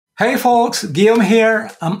Hey folks, Guillaume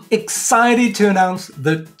here. I'm excited to announce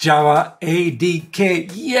the Java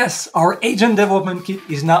ADK. Yes, our agent development kit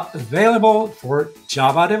is now available for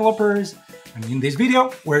Java developers. And in this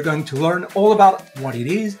video, we're going to learn all about what it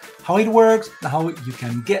is, how it works, and how you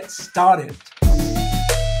can get started.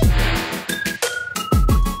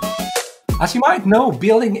 As you might know,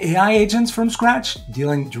 building AI agents from scratch,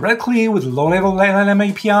 dealing directly with low-level LLM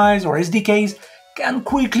APIs or SDKs can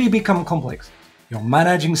quickly become complex. You're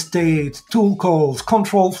managing states, tool calls,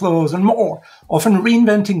 control flows, and more, often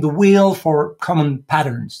reinventing the wheel for common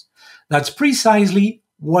patterns. That's precisely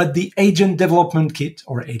what the Agent Development Kit,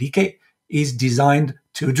 or ADK, is designed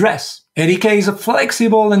to address. ADK is a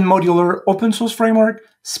flexible and modular open-source framework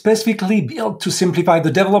specifically built to simplify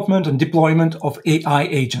the development and deployment of AI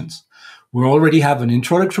agents. We already have an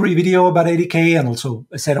introductory video about ADK and also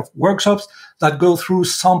a set of workshops that go through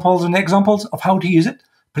samples and examples of how to use it.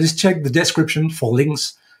 Please check the description for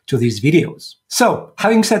links to these videos. So,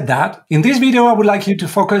 having said that, in this video, I would like you to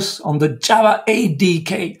focus on the Java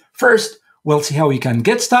ADK. First, we'll see how you can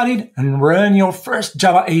get started and run your first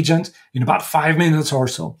Java agent in about 5 minutes or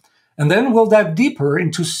so. And then we'll dive deeper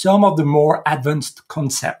into some of the more advanced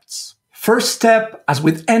concepts. First step, as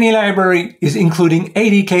with any library, is including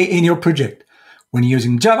ADK in your project. When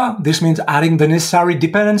using Java, this means adding the necessary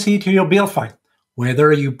dependency to your build file.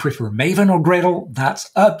 Whether you prefer Maven or Gradle,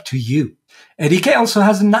 that's up to you. ADK also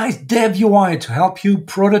has a nice dev UI to help you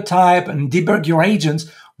prototype and debug your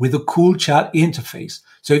agents with a cool chat interface.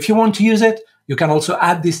 So if you want to use it, you can also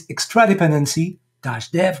add this extra dependency,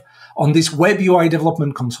 -dev, on this web UI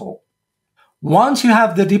development console. Once you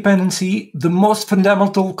have the dependency, the most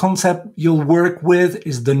fundamental concept you'll work with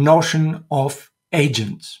is the notion of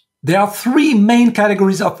agents. There are three main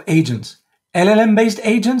categories of agents. LLM-based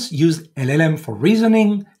agents use LLM for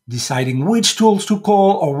reasoning, deciding which tools to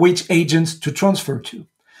call or which agents to transfer to.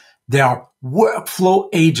 There are workflow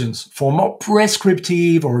agents for more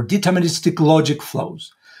prescriptive or deterministic logic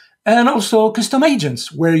flows. And also custom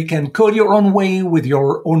agents, where you can code your own way with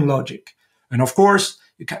your own logic. And of course,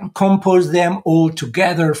 you can compose them all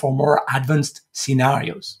together for more advanced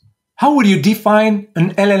scenarios. How would you define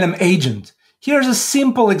an LLM agent? Here's a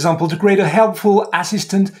simple example to create a helpful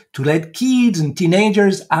assistant to let kids and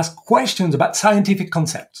teenagers ask questions about scientific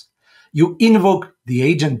concepts. You invoke the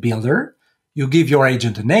agent builder, you give your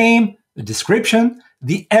agent a name, a description,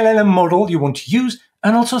 the LLM model you want to use,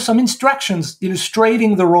 and also some instructions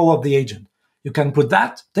illustrating the role of the agent. You can put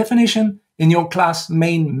that definition in your class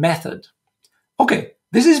main method. Okay,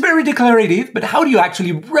 this is very declarative, but how do you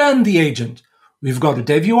actually run the agent? We've got a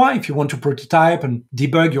dev UI if you want to prototype and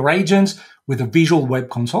debug your agents with a visual web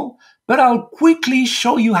console, but I'll quickly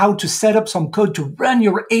show you how to set up some code to run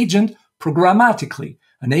your agent programmatically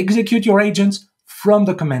and execute your agents from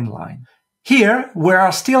the command line. Here, we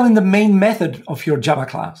are still in the main method of your Java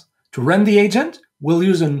class. To run the agent, we'll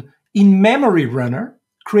use an in-memory runner,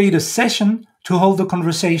 create a session to hold the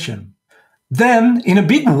conversation. Then, in a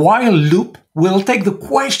big while loop, we'll take the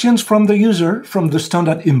questions from the user from the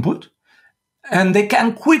standard input, and they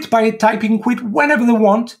can quit by typing quit whenever they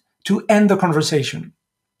want to end the conversation.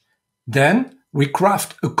 Then we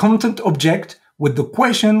craft a content object with the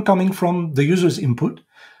question coming from the user's input.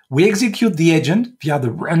 We execute the agent via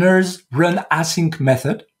the runner's runAsync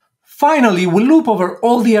method. Finally, we loop over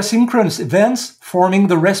all the asynchronous events, forming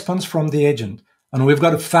the response from the agent. And we've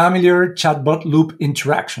got a familiar chatbot loop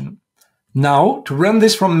interaction. Now, to run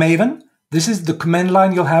this from Maven, this is the command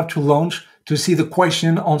line you'll have to launch to see the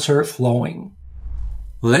question answer flowing.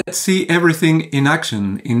 Let's see everything in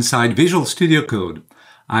action inside Visual Studio Code.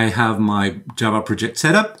 I have my Java project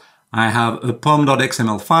set up. I have a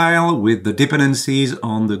pom.xml file with the dependencies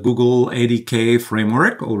on the Google ADK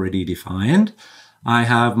framework already defined. I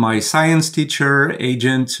have my science teacher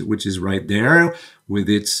agent, which is right there with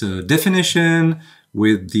its definition,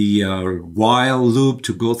 with the while loop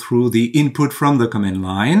to go through the input from the command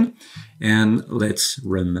line. And let's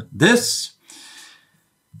run this.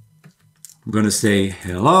 I'm going to say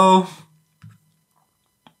hello,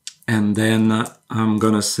 and then I'm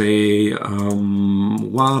going to say,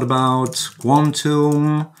 what about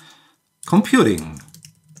quantum computing?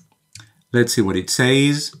 Let's see what it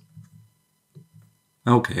says.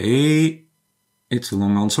 Okay, it's a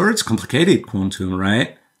long answer. It's complicated quantum,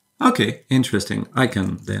 right? Okay, interesting. I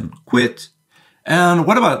can then quit. And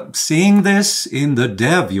what about seeing this in the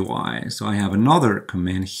dev UI? So I have another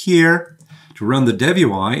command here to run the dev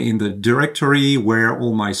UI in the directory where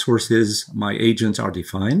all my sources, my agents are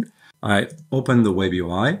defined. I open the web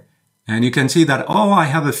UI and you can see that, oh, I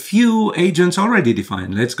have a few agents already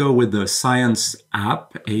defined. Let's go with the science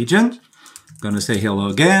app agent. I'm going to say hello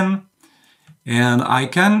again. And I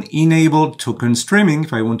can enable token streaming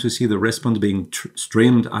if I want to see the response being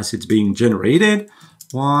streamed as it's being generated.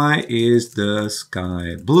 Why is the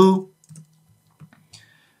sky blue?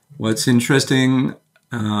 What's interesting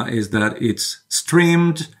is that it's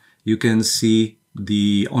streamed. You can see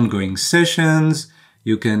the ongoing sessions.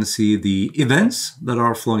 You can see the events that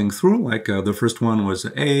are flowing through, like the first one was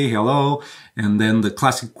hey, hello, and then the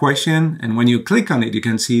classic question. And when you click on it, you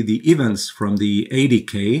can see the events from the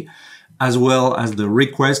ADK, as well as the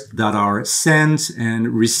requests that are sent and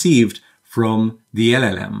received from the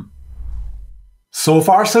LLM. So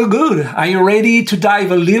far, so good. Are you ready to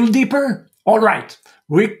dive a little deeper? All right.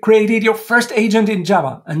 We created your first agent in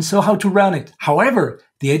Java and saw how to run it. However,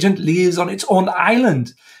 the agent lives on its own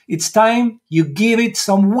island. It's time you give it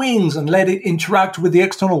some wings and let it interact with the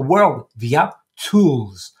external world via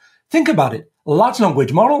tools. Think about it. A large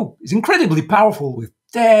language model is incredibly powerful with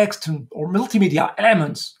text or multimedia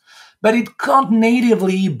elements, but it can't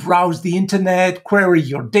natively browse the internet, query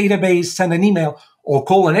your database, send an email, or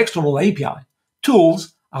call an external API.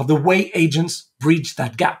 Tools are the way agents bridge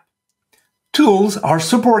that gap. Tools are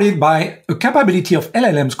supported by a capability of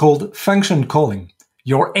LLMs called function calling.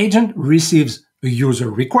 Your agent receives a user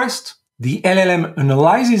request, the LLM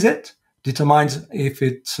analyzes it, determines if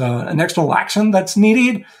it's an external action that's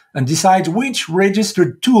needed, and decides which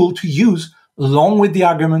registered tool to use along with the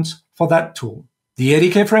arguments for that tool. The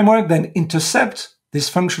ADK framework then intercepts this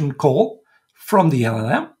function call from the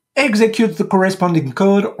LLM, executes the corresponding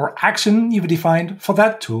code or action you've defined for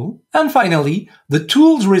that tool, and finally, the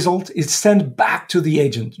tool's result is sent back to the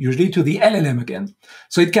agent, usually to the LLM again,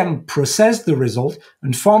 so it can process the result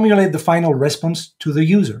and formulate the final response to the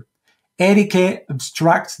user. ADK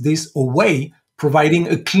abstracts this away, providing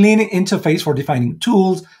a clean interface for defining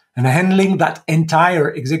tools and handling that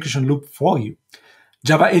entire execution loop for you.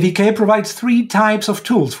 Java ADK provides 3 types of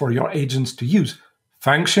tools for your agents to use: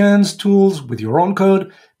 functions tools with your own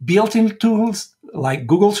code, built-in tools like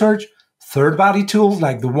Google Search, third-party tools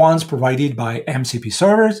like the ones provided by MCP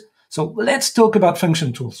servers. So let's talk about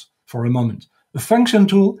function tools for a moment. A function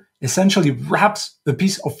tool essentially wraps a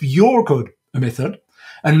piece of your code, a method,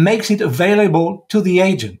 and makes it available to the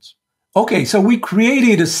agent. Okay, so we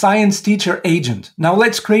created a science teacher agent. Now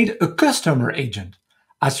let's create a customer agent.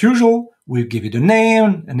 As usual, we'll give it a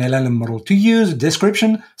name, an LLM model to use, a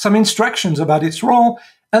description, some instructions about its role,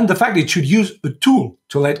 and the fact it should use a tool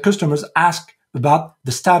to let customers ask about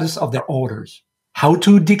the status of their orders. How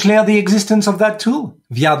to declare the existence of that tool?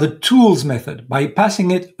 Via the tools method, by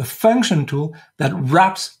passing it a function tool that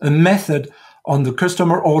wraps a method on the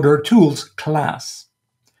customer order tools class.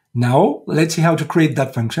 Now, let's see how to create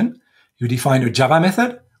that function. You define a Java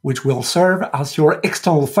method, which will serve as your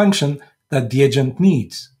external function that the agent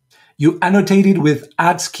needs. You annotate it with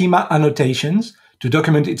add schema annotations to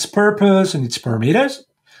document its purpose and its parameters.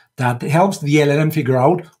 That helps the LLM figure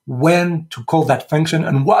out when to call that function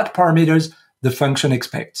and what parameters the function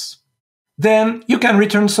expects. Then you can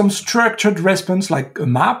return some structured response like a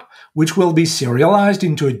map, which will be serialized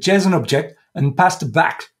into a JSON object and passed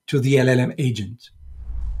back to the LLM agent.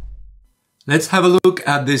 Let's have a look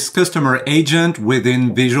at this customer agent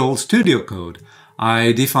within Visual Studio Code.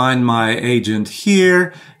 I define my agent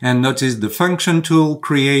here, and notice the function tool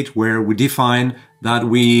create, where we define that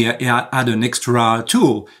we add an extra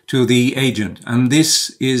tool to the agent. And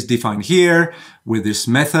this is defined here with this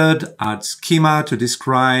method, add schema, to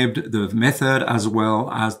describe the method as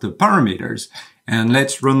well as the parameters. And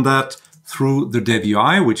let's run that through the dev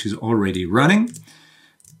UI, which is already running.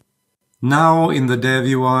 Now in the dev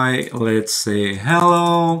UI, let's say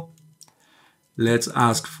hello. Let's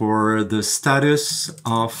ask for the status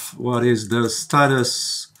of, what is the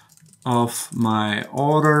status of my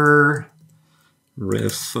order,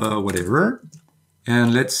 ref, whatever.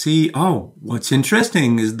 And let's see, oh, what's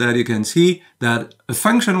interesting is that you can see that a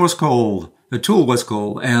function was called, a tool was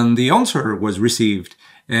called, and the answer was received.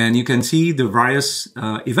 And you can see the various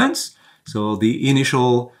events. So the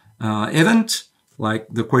initial event, like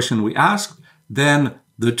the question we asked, then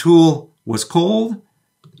the tool was called,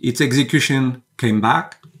 its execution came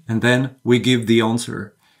back, and then we give the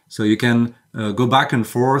answer. So you can go back and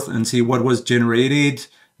forth and see what was generated,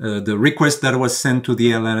 the request that was sent to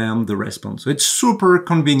the LLM, the response. So it's super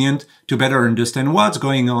convenient to better understand what's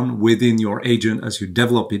going on within your agent as you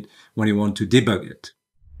develop it when you want to debug it.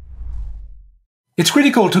 It's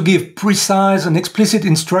critical to give precise and explicit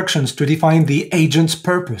instructions to define the agent's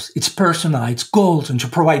purpose, its persona, its goals, and to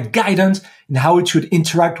provide guidance in how it should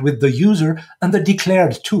interact with the user and the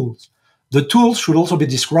declared tools. The tools should also be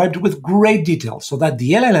described with great detail so that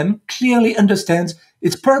the LLM clearly understands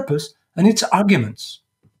its purpose and its arguments.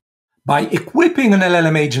 By equipping an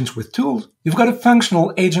LLM agent with tools, you've got a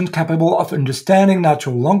functional agent capable of understanding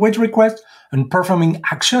natural language requests and performing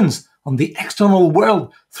actions on the external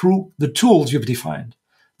world through the tools you've defined.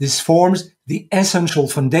 This forms the essential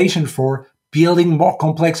foundation for building more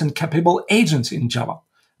complex and capable agents in Java.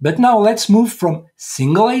 But now let's move from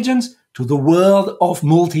single agents to the world of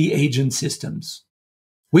multi-agent systems.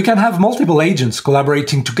 We can have multiple agents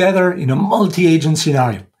collaborating together in a multi-agent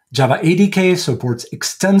scenario. Java ADK supports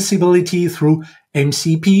extensibility through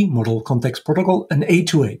MCP, Model Context Protocol, and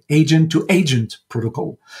A2A, Agent-to-Agent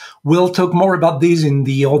Protocol. We'll talk more about these in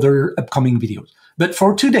the other upcoming videos. But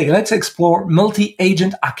for today, let's explore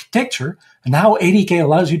multi-agent architecture and how ADK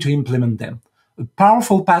allows you to implement them. A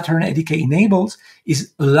powerful pattern ADK enables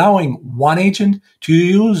is allowing one agent to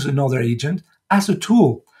use another agent as a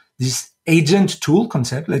tool. This agent tool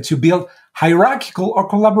concept lets you build hierarchical or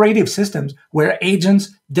collaborative systems where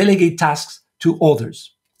agents delegate tasks to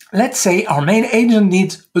others. Let's say our main agent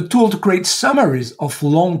needs a tool to create summaries of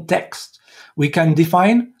long text. We can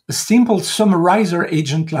define a simple summarizer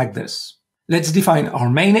agent like this. Let's define our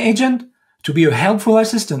main agent to be a helpful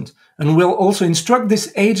assistant, and we'll also instruct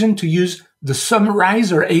this agent to use the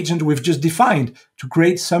summarizer agent we've just defined to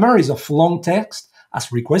create summaries of long text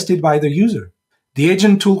as requested by the user. The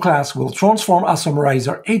agent tool class will transform our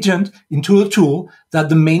summarizer agent into a tool that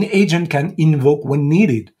the main agent can invoke when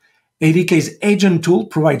needed. ADK's agent tool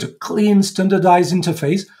provides a clean, standardized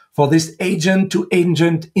interface for this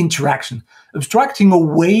agent-to-agent interaction, abstracting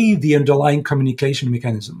away the underlying communication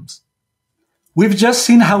mechanisms. We've just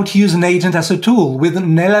seen how to use an agent as a tool with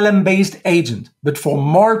an LLM-based agent, but for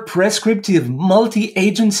more prescriptive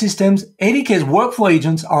multi-agent systems, ADK's workflow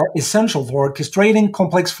agents are essential for orchestrating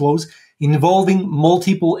complex flows involving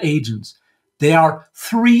multiple agents. There are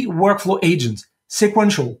three workflow agents: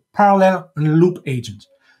 sequential, parallel, and loop agents.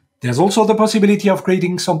 There's also the possibility of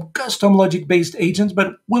creating some custom logic-based agents,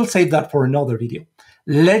 but we'll save that for another video.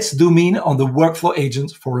 Let's zoom in on the workflow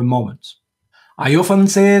agents for a moment. I often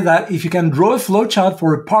say that if you can draw a flowchart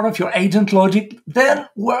for a part of your agent logic, then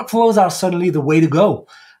workflows are suddenly the way to go,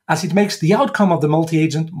 as it makes the outcome of the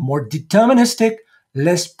multi-agent more deterministic,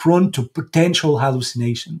 less prone to potential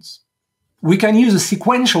hallucinations. We can use a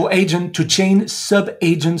sequential agent to chain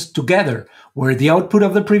sub-agents together, where the output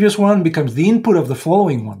of the previous one becomes the input of the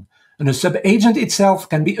following one. And a sub-agent itself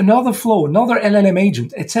can be another flow, another LLM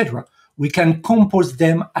agent, etc. We can compose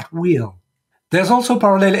them at will. There's also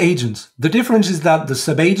parallel agents. The difference is that the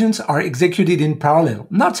sub-agents are executed in parallel,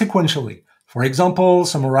 not sequentially. For example,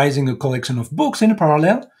 summarizing a collection of books in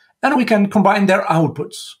parallel, and we can combine their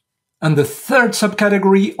outputs. And the third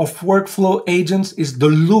subcategory of workflow agents is the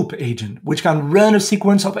loop agent, which can run a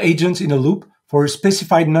sequence of agents in a loop for a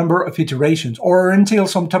specified number of iterations or until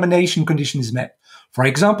some termination condition is met. For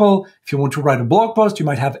example, if you want to write a blog post, you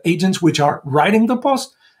might have agents which are writing the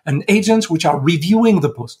post and agents which are reviewing the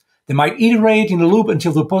post. They might iterate in a loop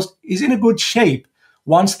until the post is in a good shape.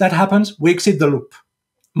 Once that happens, we exit the loop.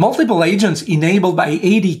 Multiple agents enabled by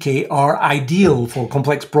ADK are ideal for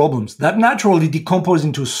complex problems that naturally decompose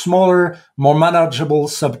into smaller, more manageable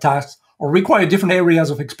subtasks or require different areas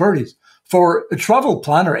of expertise. For a travel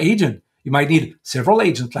planner agent, you might need several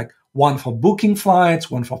agents, like one for booking flights,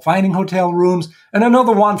 one for finding hotel rooms, and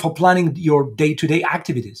another one for planning your day-to-day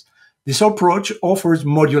activities. This approach offers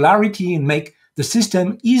modularity and makes the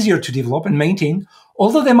system easier to develop and maintain,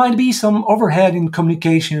 although there might be some overhead in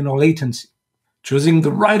communication or latency. Choosing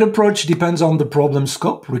the right approach depends on the problem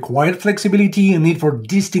scope, required flexibility, and need for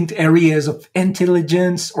distinct areas of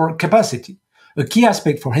intelligence or capacity. A key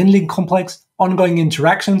aspect for handling complex, ongoing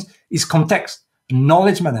interactions is context and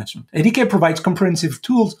knowledge management. ADK provides comprehensive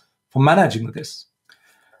tools for managing this.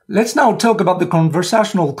 Let's now talk about the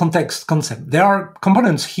conversational context concept. There are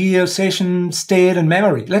components here: session, state, and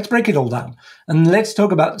memory. Let's break it all down. And let's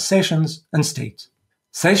talk about sessions and state.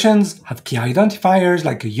 Sessions have key identifiers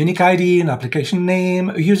like a unique ID, an application name,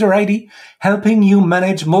 a user ID, helping you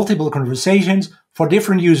manage multiple conversations for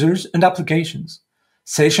different users and applications.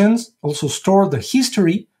 Sessions also store the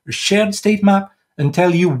history, a shared state map, and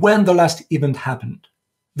tell you when the last event happened.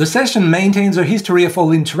 The session maintains a history of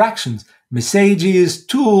all interactions, messages,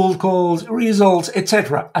 tool calls, results,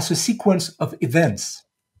 etc. as a sequence of events.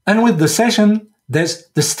 And with the session, there's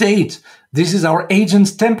the state. This is our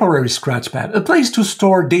agent's temporary scratchpad, a place to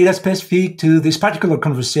store data specific to this particular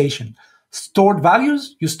conversation. Stored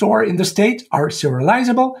values you store in the state are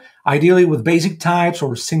serializable, ideally with basic types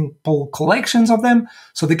or simple collections of them,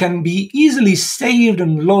 so they can be easily saved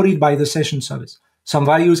and loaded by the session service. Some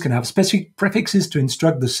values can have specific prefixes to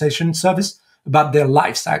instruct the session service about their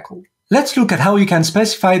life cycle. Let's look at how you can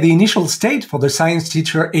specify the initial state for the science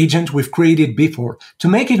teacher agent we've created before. To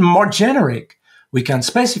make it more generic, we can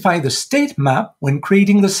specify the state map when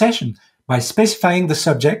creating the session by specifying the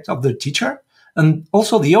subject of the teacher and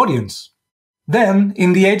also the audience. Then,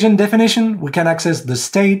 in the agent definition, we can access the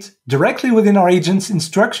state directly within our agent's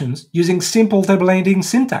instructions using simple tabulating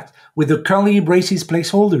syntax with the curly braces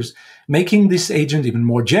placeholders, making this agent even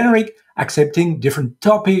more generic, accepting different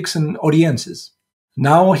topics and audiences.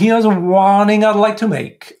 Now, here's a warning I'd like to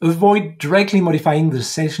make. Avoid directly modifying the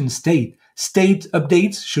session state. State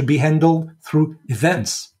updates should be handled through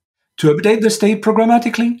events. To update the state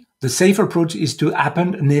programmatically, the safe approach is to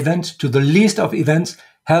append an event to the list of events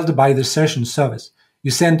held by the session service.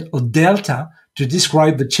 You send a delta to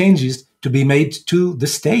describe the changes to be made to the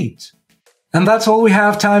state. And that's all we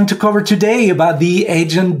have time to cover today about the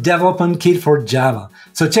Agent Development Kit for Java.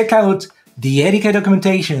 So check out the ADK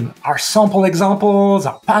documentation, our sample examples,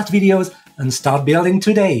 our past videos, and start building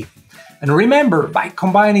today. And remember, by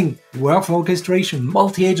combining workflow orchestration,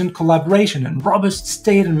 multi-agent collaboration, and robust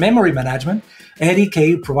state and memory management,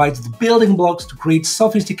 ADK provides the building blocks to create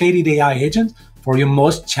sophisticated AI agents for your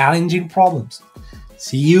most challenging problems.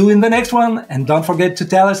 See you in the next one, and don't forget to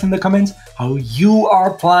tell us in the comments how you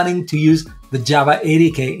are planning to use the Java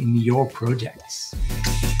ADK in your projects.